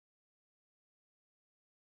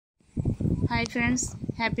Hi friends,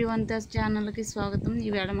 happy వంతాస్ ఛానల్కి స్వాగతం.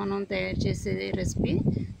 ఈవేళ మనం తయారు చేసే రెసిపీ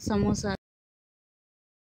సమోసా.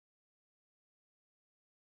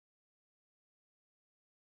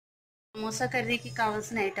 సమోసా కర్రీకి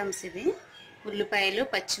కావాల్సిన ఐటమ్స్ ఇవి: ఉల్లిపాయలు,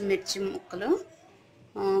 పచ్చిమిర్చి ముక్కలు,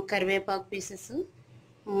 కరివేపాకు పీసెస్,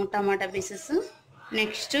 టమాటా పీసెస్,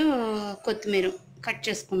 నెక్స్ట్ కొత్తిమీర కట్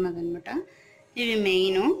చేసుకున్నదనమాట. ఇవి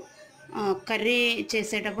మెయిన్. కర్రీ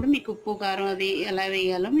చేసేటప్పుడు మీకు ఉప్పు కారం అది ఎలా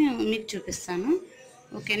వేయాలో మీకు చూపిస్తాను.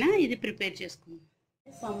 ఓకేనా? ఇది ప్రిపేర్ చేసుకుందాం.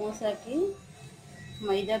 సమోసాకి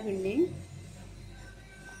మైదా పిండి,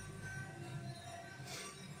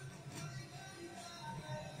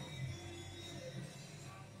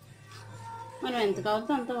 మనం ఎంత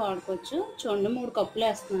కావాలో అంత వాడుకోవచ్చు. చూడండి, 3 కప్పులు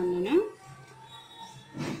వేస్తున్నాను నేను.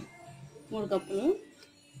 3 కప్పులు.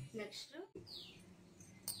 నెక్స్ట్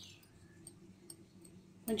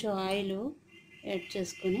కొంచెం ఆయిల్ యాడ్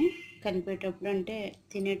చేసుకొని కలిపేటప్పుడు, అంటే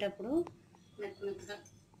తినేటప్పుడు మెత్తగా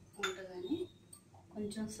ఉంటుందని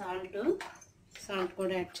కొంచెం సాల్ట్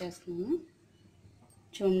కూడా యాడ్ చేస్తున్నాను.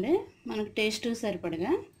 చూడండి, మనకు టేస్ట్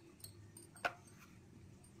సరిపడగా.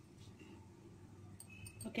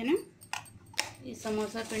 ఓకేనా? ఈ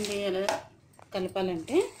సమోసా పిండి ఎలా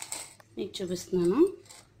కలపాలంటే మీకు చూపిస్తున్నాను.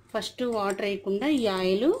 ఫస్ట్ వాటర్ వేయకుండా ఈ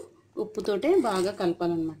ఆయిల్ ఉప్పుతోటే బాగా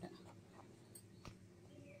కలపాలన్నమాట.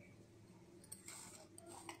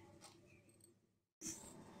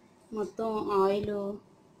 మొత్తం ఆయిల్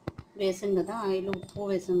వేసాం కదా, ఆయిల్ ఉప్పు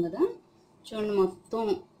వేసాం కదా. చూడండి, మొత్తం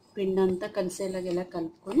పిండి అంతా కలిసేలాగా ఇలా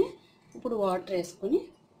కలుపుకొని ఇప్పుడు వాటర్ వేసుకొని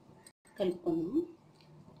కలుపుకున్నాము.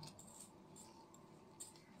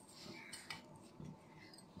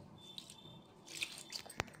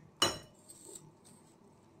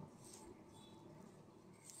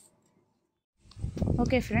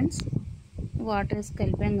 ఓకే ఫ్రెండ్స్, వాటర్ వేసి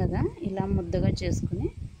కలిపాం కదా, ఇలా ముద్దగా చేసుకుని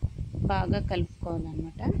బాగా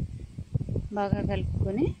కలుపుకోవాలన్నమాట. బాగా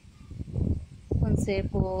కలుపుకొని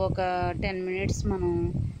కొంతసేపు ఒక 10 మినిట్స్ మనం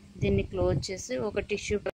దీన్ని క్లోజ్ చేసి ఒక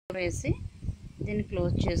టిష్యూ పేపర్ వేసి దీన్ని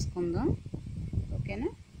క్లోజ్ చేసుకుందాం. ఓకేనా?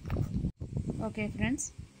 ఓకే ఫ్రెండ్స్,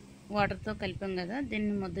 వాటర్తో కలిపాం కదా,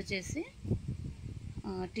 దీన్ని ముద్ద చేసి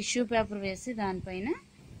టిష్యూ పేపర్ వేసి దానిపైన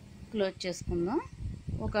క్లోజ్ చేసుకుందాం.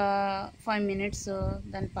 ఒక 5 మినిట్స్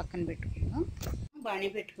దాన్ని పక్కన పెట్టుకుందాం. బాణీ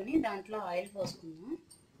పెట్టుకుని దాంట్లో ఆయిల్ పోసుకుందాం.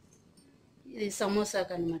 ఇది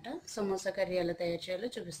సమోసాకు అనమాట. సమోసా కర్రీ ఎలా తయారు చేయాలో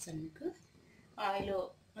చూపిస్తాను మీకు. ఆయిల్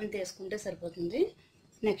అంత వేసుకుంటే సరిపోతుంది.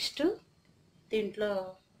 నెక్స్ట్ దీంట్లో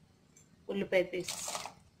ఉల్లిపాయ పీస్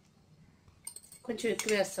కొంచెం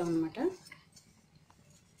ఎక్కువ వేస్తాం అనమాట.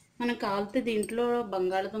 మనం కావాలితే దీంట్లో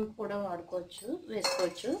బంగాళదుంప కూడా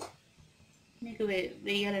వేసుకోవచ్చు. మీకు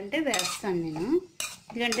వేయాలంటే వేస్తాను నేను.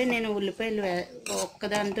 ఎందుకంటే నేను ఉల్లిపాయలు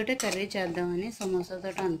ఒక్కదానితో కర్రీ చేద్దామని సమోసాతో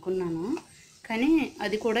అనుకున్నాను, కానీ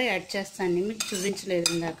అది కూడా యాడ్ చేస్తాను. మీకు చూపించలేదు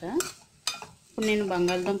ఇందాక. ఇప్పుడు నేను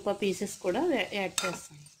బంగాళదుంప పీసెస్ కూడా యాడ్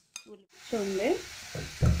చేస్తాను. చూడండి,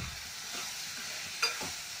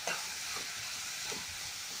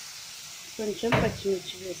 కొంచెం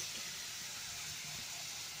పచ్చిమిర్చి పేస్ట్,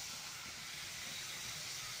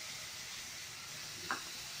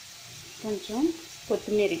 కొంచెం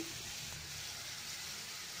కొత్తిమీర,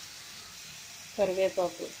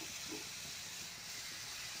 కరివేపాకు,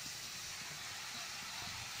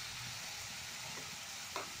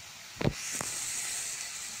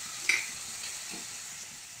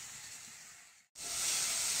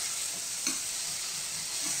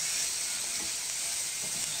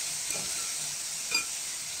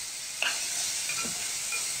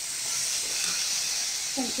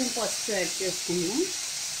 కొంచెం పసుపు యాడ్ చేసుకున్నాం.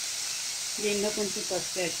 దీనిలో కొంచెం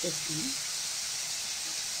పసుపు యాడ్ చేసుకున్నాం.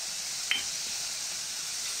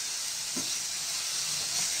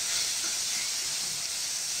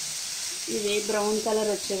 ఇది బ్రౌన్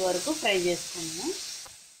కలర్ వచ్చే వరకు ఫ్రై చేసుకుందాం.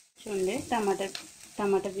 చూడండి,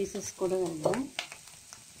 టమాటా పీసెస్ కూడా వేద్దాం.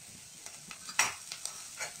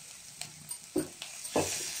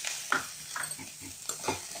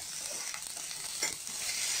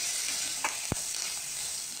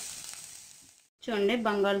 చూడండి,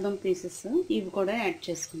 బంగాళదుంప పీసెస్ ఇవి కూడా యాడ్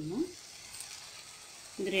చేసుకుందాం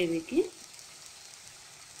గ్రేవీకి.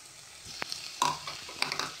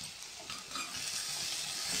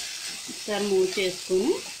 ఒకసారి మూవ్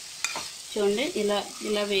చేసుకుని చూడండి,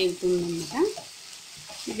 ఇలా వేగుతుందన్నమాట.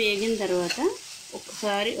 వేగిన తర్వాత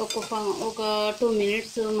ఒకసారి ఒక 2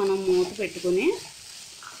 మినిట్స్ మనం మూత పెట్టుకుని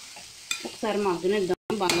ఒకసారి మగ్గనిద్దాం.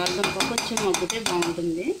 బంగాళదుంప కొంచెం మగ్గితే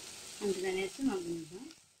బాగుంటుంది, అందుకనేసి మగ్గనిద్దాం.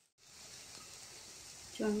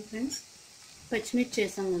 చూడండి ఫ్రెండ్స్, పచ్చిమిర్చి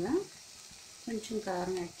వేసాం కదా, కొంచెం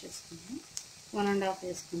కారం యాడ్ చేసుకుందాం. 1½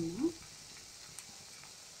 వేసుకుందాం.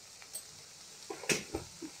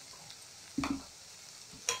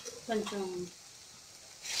 కొంచెం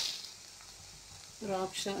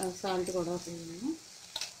రాక్ సాల్ట్ కూడా వేయాలి.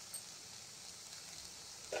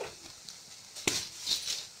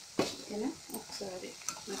 ఓకేనా, ఒకసారి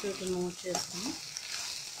అటు ఇటు మూవ్ చేసుకుని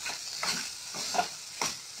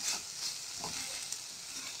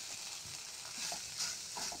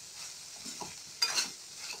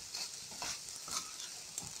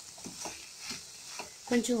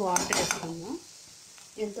కొంచెం వాటర్ వేసుకుందాం.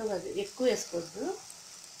 ఎంతో కాదు, ఎక్కువ వేసుకోవద్దు,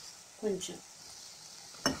 కొంచెం.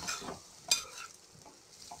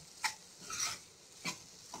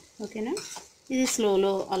 ఓకేనా, ఇది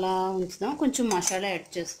స్లోలో అలా ఉంచుదాం. కొంచెం మసాలా యాడ్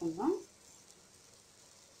చేసుకుందాం.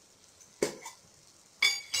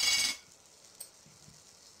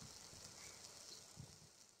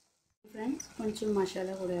 ఫ్రెండ్స్, కొంచెం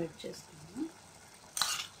మసాలా కూడా యాడ్ చేసుకుందాం.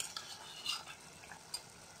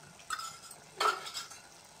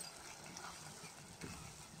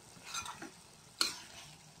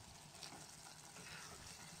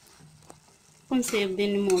 కొంచెంసేపు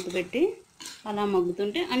దీన్ని మూత పెట్టి అలా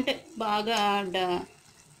మగ్గుతుంటే, అంటే బాగా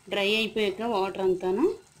డ్రై అయిపోయాక వాటర్ అంతాను,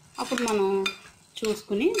 అప్పుడు మనం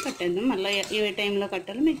చూసుకుని కట్టేద్దాం. మళ్ళీ ఏ టైంలో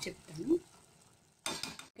కట్టాలో మీకు చెప్తాను.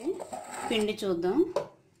 ఓకే, పిండి చూద్దాం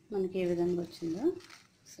మనకి ఏ విధంగా వచ్చిందో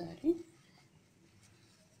ఒకసారి.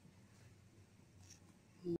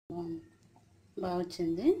 బాగా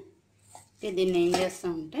వచ్చింది. దీన్ని ఏం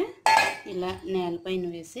చేస్తామంటే ఇలా నేలపైన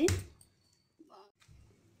వేసి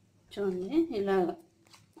చూడండి, ఇలా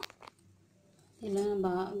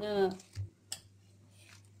బాగా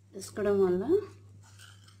ఇసుకోవడం వల్ల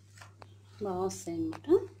బాగా వస్తాయి అన్నమాట.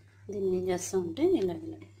 దీన్ని ఏం చేస్తామంటే ఇలా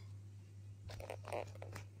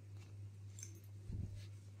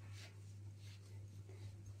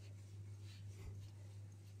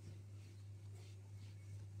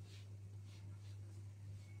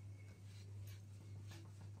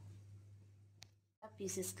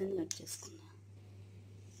పీసెస్ కింద కట్ చేసుకుందాం.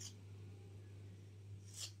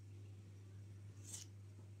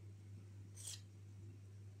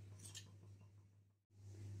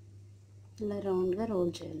 ఇలా రౌండ్గా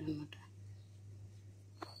రోల్ చేయాలన్నమాట.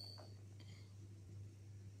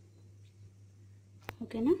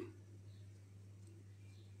 ఓకేనా,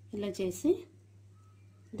 ఇలా చేసి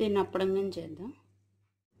దీన్ని అప్పడంగా చేద్దాం.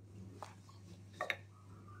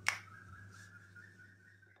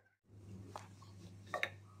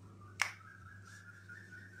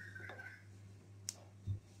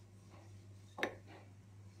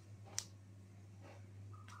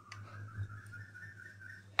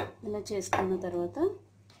 ఇలా చేసుకున్న తర్వాత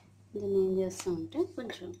దీన్ని ఏం చేస్తామంటే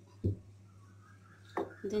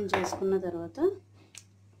దీన్ని చేసుకున్న తర్వాత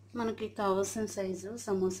మనకి కావాల్సిన సైజు,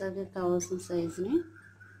 సమోసాకి కావాల్సిన సైజుని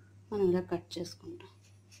మనం ఇలా కట్ చేసుకుంటాం.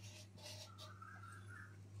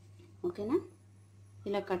 ఓకేనా,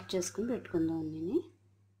 ఇలా కట్ చేసుకుని పెట్టుకుందాం అన్నీ.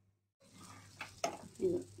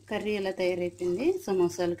 కర్రీ ఎలా తయారైపోయింది,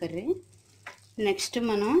 సమోసాల కర్రీ. నెక్స్ట్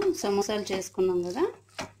మనం సమోసాలు చేసుకున్నాం కదా,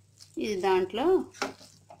 ఇది దాంట్లో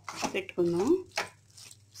పెట్టుకుందాం,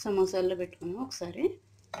 సమోసాల్లో పెట్టుకుందాం ఒకసారి.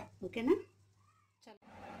 ఓకేనా.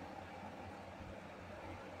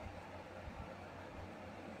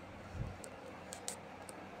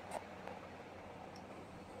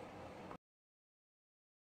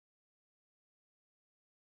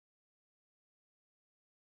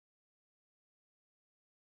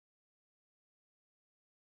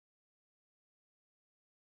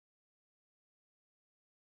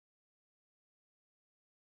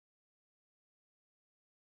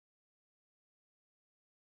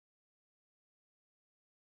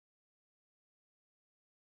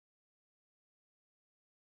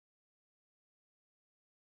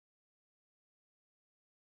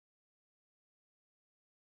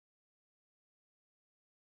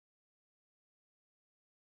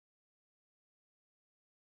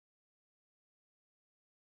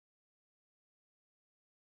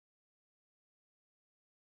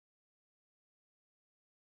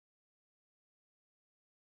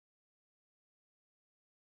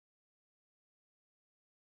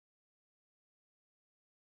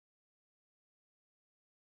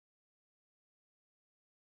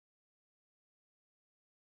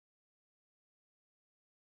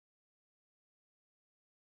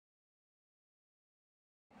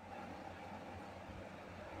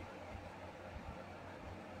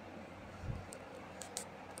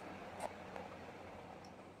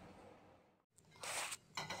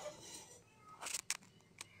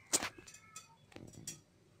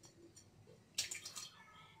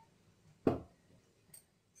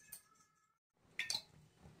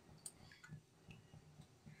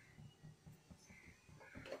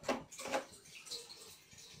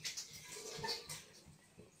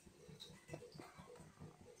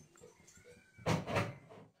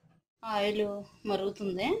 ఆయిల్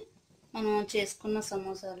మరుగుతుంది. మనం చేసుకున్న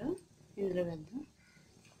సమోసాలు ఇందులో వేద్దాం.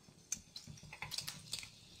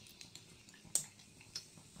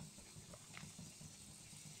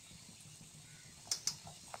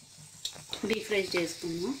 డీప్ ఫ్రై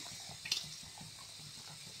చేసుకుందాం.